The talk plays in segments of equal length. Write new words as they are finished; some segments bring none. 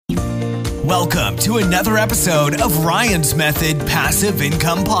Welcome to another episode of Ryan's Method Passive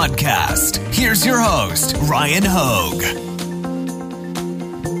Income Podcast. Here's your host, Ryan Hogue.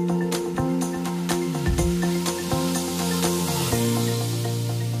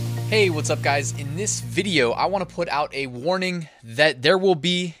 Hey, what's up guys? In this video, I want to put out a warning that there will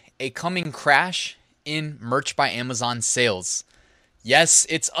be a coming crash in Merch by Amazon sales. Yes,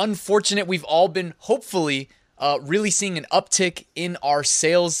 it's unfortunate. We've all been hopefully really seeing an uptick in our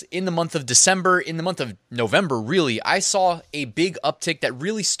sales in the month of December, in the month of November, really. I saw a big uptick that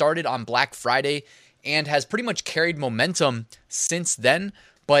really started on Black Friday and has pretty much carried momentum since then,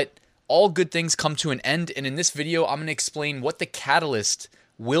 but all good things come to an end. And in this video, I'm going to explain what the catalyst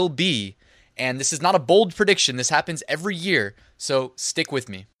will be. And this is not a bold prediction. This happens every year, so stick with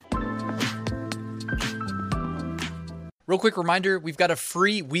me. Real quick reminder, we've got a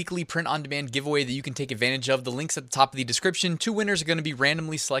free weekly print-on-demand giveaway that you can take advantage of. The link's at the top of the description. 2 winners are going to be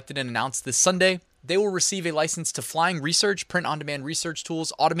randomly selected and announced this Sunday. They will receive a license to Flying Research, print-on-demand research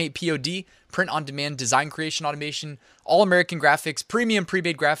tools, Automate POD, print-on-demand design creation automation, All-American Graphics, premium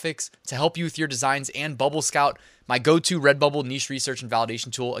pre-made graphics to help you with your designs, and Bubble Scout, my go-to Redbubble niche research and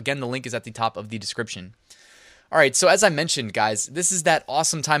validation tool. Again, the link is at the top of the description. All right, so as I mentioned, guys, this is that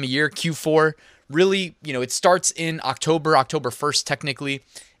awesome time of year, Q4. Really, it starts in October 1st technically,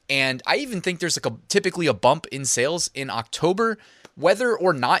 and I even think there's typically a bump in sales in October, whether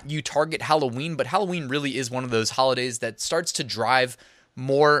or not you target Halloween, but Halloween really is one of those holidays that starts to drive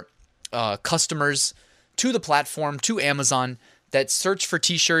more customers to the platform, to Amazon, that search for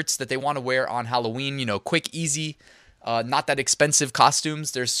t-shirts that they want to wear on Halloween, quick, easy, not that expensive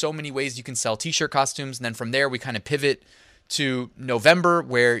costumes. There's so many ways you can sell t-shirt costumes, and then from there we kind of pivot to November,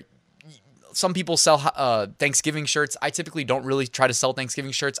 where some people sell Thanksgiving shirts. I typically don't really try to sell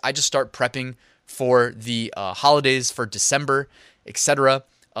Thanksgiving shirts. I just start prepping for the holidays for December, etc.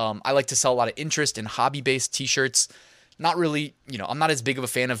 I like to sell a lot of interest in hobby-based t-shirts. Not really, I'm not as big of a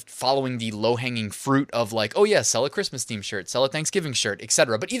fan of following the low-hanging fruit of like, oh yeah, sell a Christmas themed shirt, sell a Thanksgiving shirt,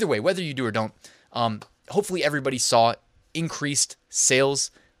 etc. But either way, whether you do or don't, hopefully everybody saw increased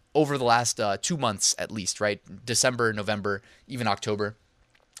sales over the last 2 months at least, right? December, November, even October.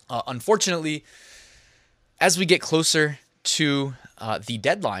 Unfortunately, as we get closer to the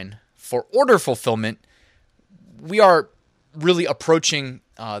deadline for order fulfillment, we are really approaching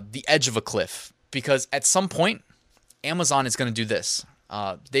the edge of a cliff, because at some point, Amazon is going to do this.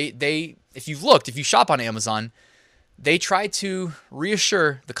 If you shop on Amazon, they try to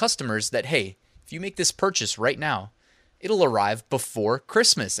reassure the customers that, hey, if you make this purchase right now, it'll arrive before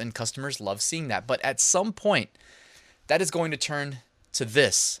Christmas, and customers love seeing that. But at some point, that is going to turn to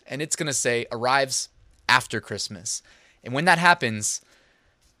this, and it's going to say arrives after Christmas. And when that happens,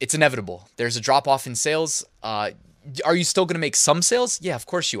 it's inevitable. There's a drop off in sales. Are you still going to make some sales? Yeah, of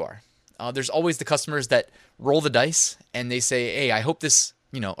course you are. There's always the customers that roll the dice and they say, hey, I hope this,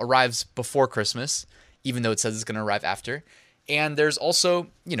 arrives before Christmas, even though it says it's going to arrive after. And there's also,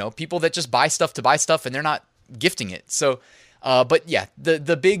 people that just buy stuff to buy stuff and they're not gifting it. So, but yeah,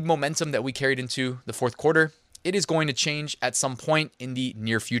 the big momentum that we carried into the fourth quarter, it is going to change at some point in the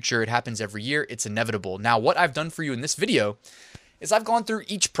near future. It happens every year. It's inevitable. Now, what I've done for you in this video is I've gone through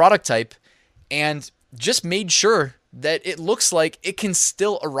each product type and just made sure that it looks like it can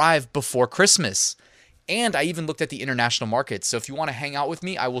still arrive before Christmas. And I even looked at the international markets. So if you want to hang out with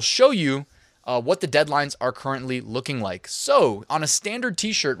me, I will show you what the deadlines are currently looking like. So on a standard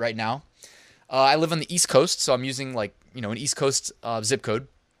t-shirt right now, I live on the East Coast, so I'm using an East Coast zip code.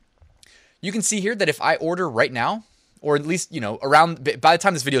 You can see here that if I order right now, or at least, around, by the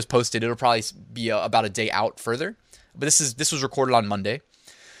time this video is posted, it'll probably be about a day out further. But this was recorded on Monday.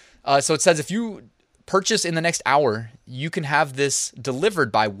 So it says if you purchase in the next hour, you can have this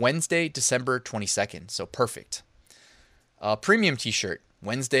delivered by Wednesday, December 22nd. So perfect. Premium t-shirt,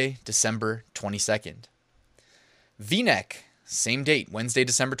 Wednesday, December 22nd. V-neck, same date, Wednesday,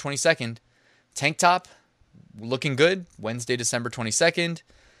 December 22nd. Tank top, looking good, Wednesday, December 22nd.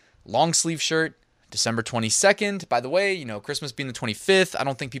 Long sleeve shirt, December 22nd. By the way, Christmas being the 25th, I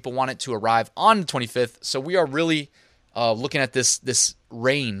don't think people want it to arrive on the 25th. So we are really looking at this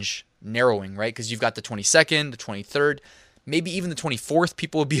range narrowing, right? Because you've got the 22nd, the 23rd, maybe even the 24th.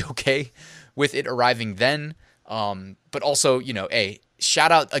 People would be okay with it arriving then. But also,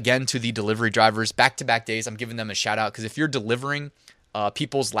 shout out again to the delivery drivers. Back-to-back days, I'm giving them a shout out, because if you're delivering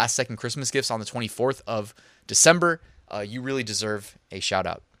people's last second Christmas gifts on the 24th of December, you really deserve a shout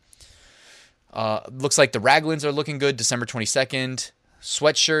out. Looks like the Raglans are looking good, December 22nd.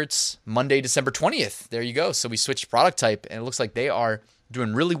 Sweatshirts, Monday, December 20th. There you go. So we switched product type, and it looks like they are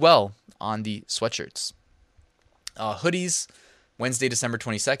doing really well on the sweatshirts. Hoodies, Wednesday, December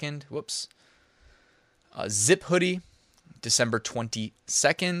 22nd. Whoops. Zip hoodie, December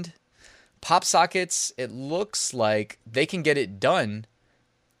 22nd. Pop sockets, it looks like they can get it done.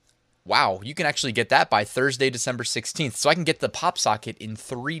 Wow, you can actually get that by Thursday, December 16th. So I can get the pop socket in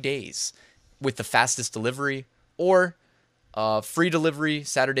 3 days with the fastest delivery, or free delivery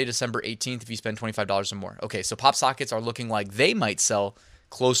Saturday, December 18th if you spend $25 or more. Okay, so pop sockets are looking like they might sell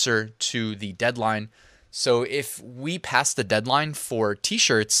closer to the deadline. So if we pass the deadline for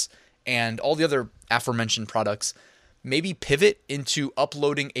t-shirts and all the other aforementioned products, maybe pivot into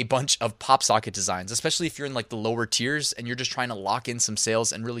uploading a bunch of pop socket designs, especially if you're in like the lower tiers and you're just trying to lock in some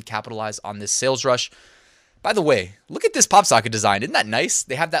sales and really capitalize on this sales rush. By the way, look at this pop socket design. Isn't that nice?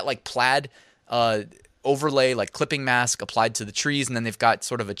 They have that like plaid overlay, like clipping mask applied to the trees, and then they've got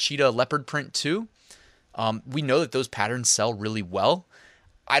sort of a cheetah leopard print too. We know that those patterns sell really well.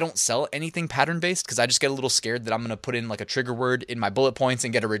 I don't sell anything pattern-based because I just get a little scared that I'm going to put in like a trigger word in my bullet points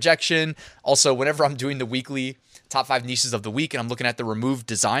and get a rejection. Also, whenever I'm doing the weekly top 5 niches of the week and I'm looking at the removed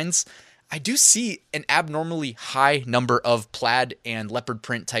designs, I do see an abnormally high number of plaid and leopard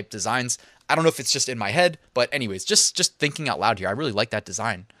print type designs. I don't know if it's just in my head, but anyways, just thinking out loud here, I really like that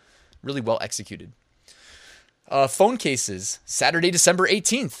design. Really well executed. Phone cases, Saturday, December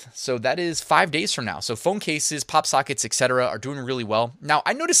 18th. So that is 5 days from now. So phone cases, pop sockets, etc. are doing really well. Now,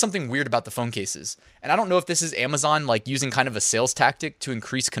 I noticed something weird about the phone cases, and I don't know if this is Amazon like using kind of a sales tactic to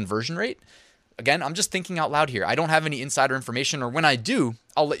increase conversion rate. Again, I'm just thinking out loud here. I don't have any insider information, or when I do,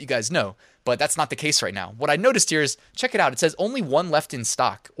 I'll let you guys know. But that's not the case right now. What I noticed here is, check it out. It says only one left in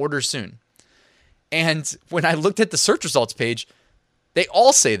stock. Order soon. And when I looked at the search results page, they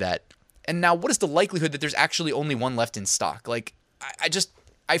all say that. And now, what is the likelihood that there's actually only one left in stock? Like,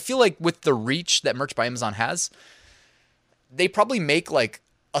 I feel like with the reach that Merch by Amazon has, they probably make like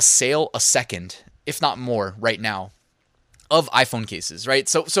a sale a second, if not more, right now, of iPhone cases, right?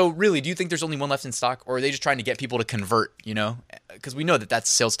 So really, do you think there's only one left in stock, or are they just trying to get people to convert? You know, because we know that that's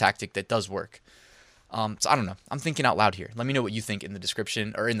a sales tactic that does work. So I don't know. I'm thinking out loud here. Let me know what you think in the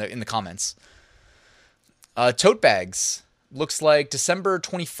description or in the comments. Tote bags. Looks like December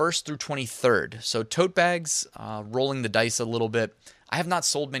 21st through 23rd. So tote bags, rolling the dice a little bit. I have not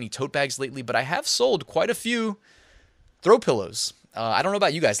sold many tote bags lately, but I have sold quite a few throw pillows. I don't know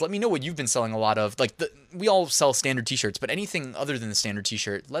about you guys. Let me know what you've been selling a lot of. Like we all sell standard t-shirts, but anything other than the standard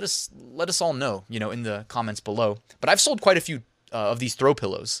t-shirt, let us all know, in the comments below. But I've sold quite a few of these throw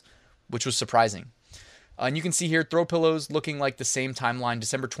pillows, which was surprising. And you can see here, throw pillows looking like the same timeline,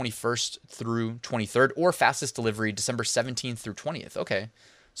 December 21st through 23rd, or fastest delivery, December 17th through 20th. Okay,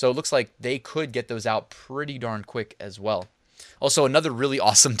 so it looks like they could get those out pretty darn quick as well. Also, another really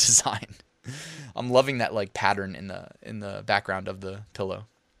awesome design. I'm loving that like pattern in the background of the pillow.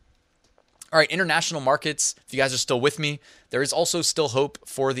 All right, international markets. If you guys are still with me, there is also still hope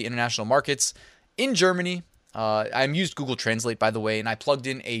for the international markets. In Germany, I used Google Translate, by the way, and I plugged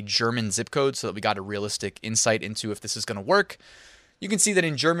in a German zip code so that we got a realistic insight into if this is going to work. You can see that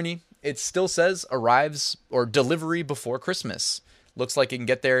in Germany, it still says arrives or delivery before Christmas. Looks like it can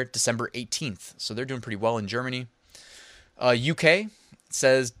get there December 18th. So they're doing pretty well in Germany. UK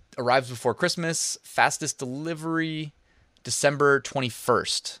says arrives before Christmas. Fastest delivery, December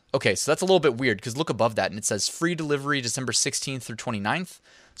 21st. Okay, so that's a little bit weird because look above that and it says free delivery December 16th through 29th.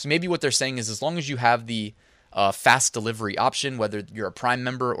 So maybe what they're saying is as long as you have the fast delivery option, whether you're a Prime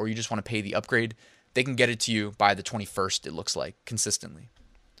member or you just want to pay the upgrade, they can get it to you by the 21st, it looks like, consistently.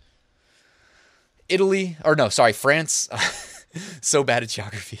 France. So bad at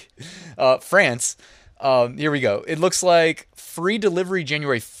geography. France, here we go. It looks like free delivery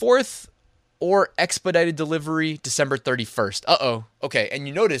January 4th or expedited delivery December 31st. Uh-oh. Okay, and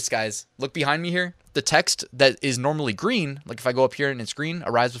you notice, guys, look behind me here. The text that is normally green, like if I go up here and it's green,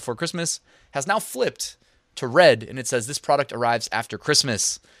 arrives before Christmas, has now flipped to red, and it says this product arrives after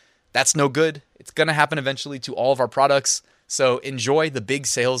Christmas. That's no good. It's going to happen eventually to all of our products. So enjoy the big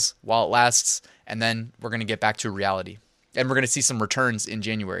sales while it lasts, and then we're going to get back to reality. And we're going to see some returns in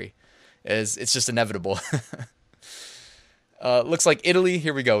January. It's just inevitable. Looks like Italy.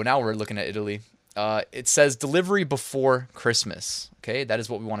 Here we go. Now we're looking at Italy. It says delivery before Christmas. Okay, that is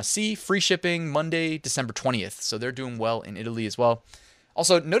what we want to see. Free shipping Monday, December 20th. So they're doing well in Italy as well.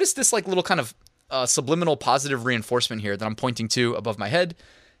 Also, notice this like little kind of subliminal positive reinforcement here that I'm pointing to above my head.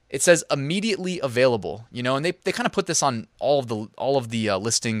 It says immediately available, and they kind of put this on all of the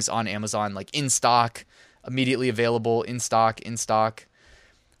listings on Amazon, like in stock, immediately available, in stock.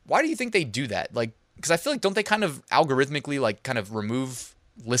 Why do you think they do that? Like, because I feel like don't they kind of algorithmically like kind of remove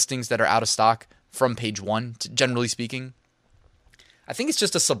listings that are out of stock from page 1, generally speaking? I think it's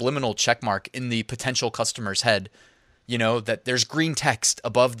just a subliminal checkmark in the potential customer's head, that there's green text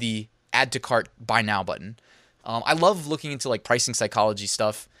above the add to cart buy now button. I love looking into like pricing psychology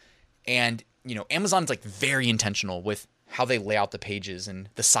stuff, and Amazon's like very intentional with how they lay out the pages and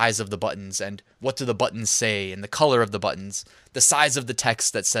the size of the buttons and what do the buttons say and the color of the buttons, the size of the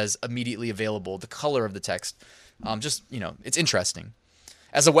text that says immediately available, the color of the text. It's interesting.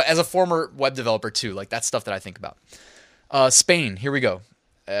 As a former web developer too, like that's stuff that I think about. Spain, here we go.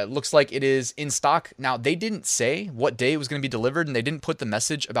 Looks like it is in stock. Now, they didn't say what day it was going to be delivered, and they didn't put the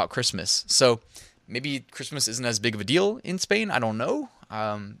message about Christmas. So maybe Christmas isn't as big of a deal in Spain. I don't know.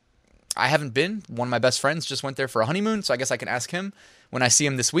 I haven't been. One of my best friends just went there for a honeymoon, so I guess I can ask him when I see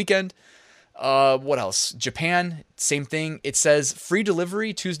him this weekend. What else? Japan, same thing. It says free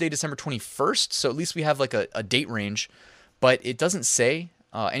delivery Tuesday, December 21st, so at least we have like a date range, but it doesn't say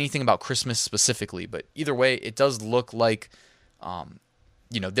anything about Christmas specifically. But either way, it does look like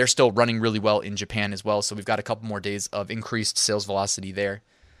they're still running really well in Japan as well, so we've got a couple more days of increased sales velocity there.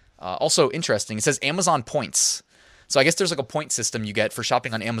 Also interesting, it says Amazon points. So I guess there's like a point system you get for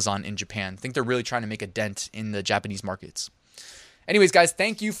shopping on Amazon in Japan. I think they're really trying to make a dent in the Japanese markets. Anyways, guys,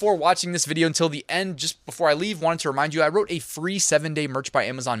 thank you for watching this video until the end. Just before I leave, wanted to remind you, I wrote a free 7-day Merch by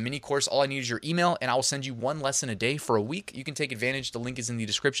Amazon mini course. All I need is your email, and I will send you one lesson a day for a week. You can take advantage. The link is in the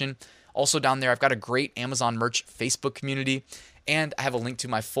description. Also down there, I've got a great Amazon merch Facebook community, and I have a link to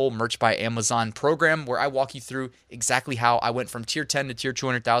my full Merch by Amazon program where I walk you through exactly how I went from tier 10 to tier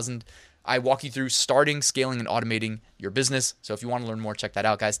 200,000. I walk you through starting, scaling, and automating your business. So if you want to learn more, check that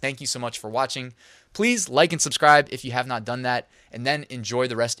out, guys. Thank you so much for watching. Please like and subscribe if you have not done that, and then enjoy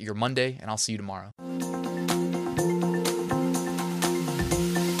the rest of your Monday, and I'll see you tomorrow.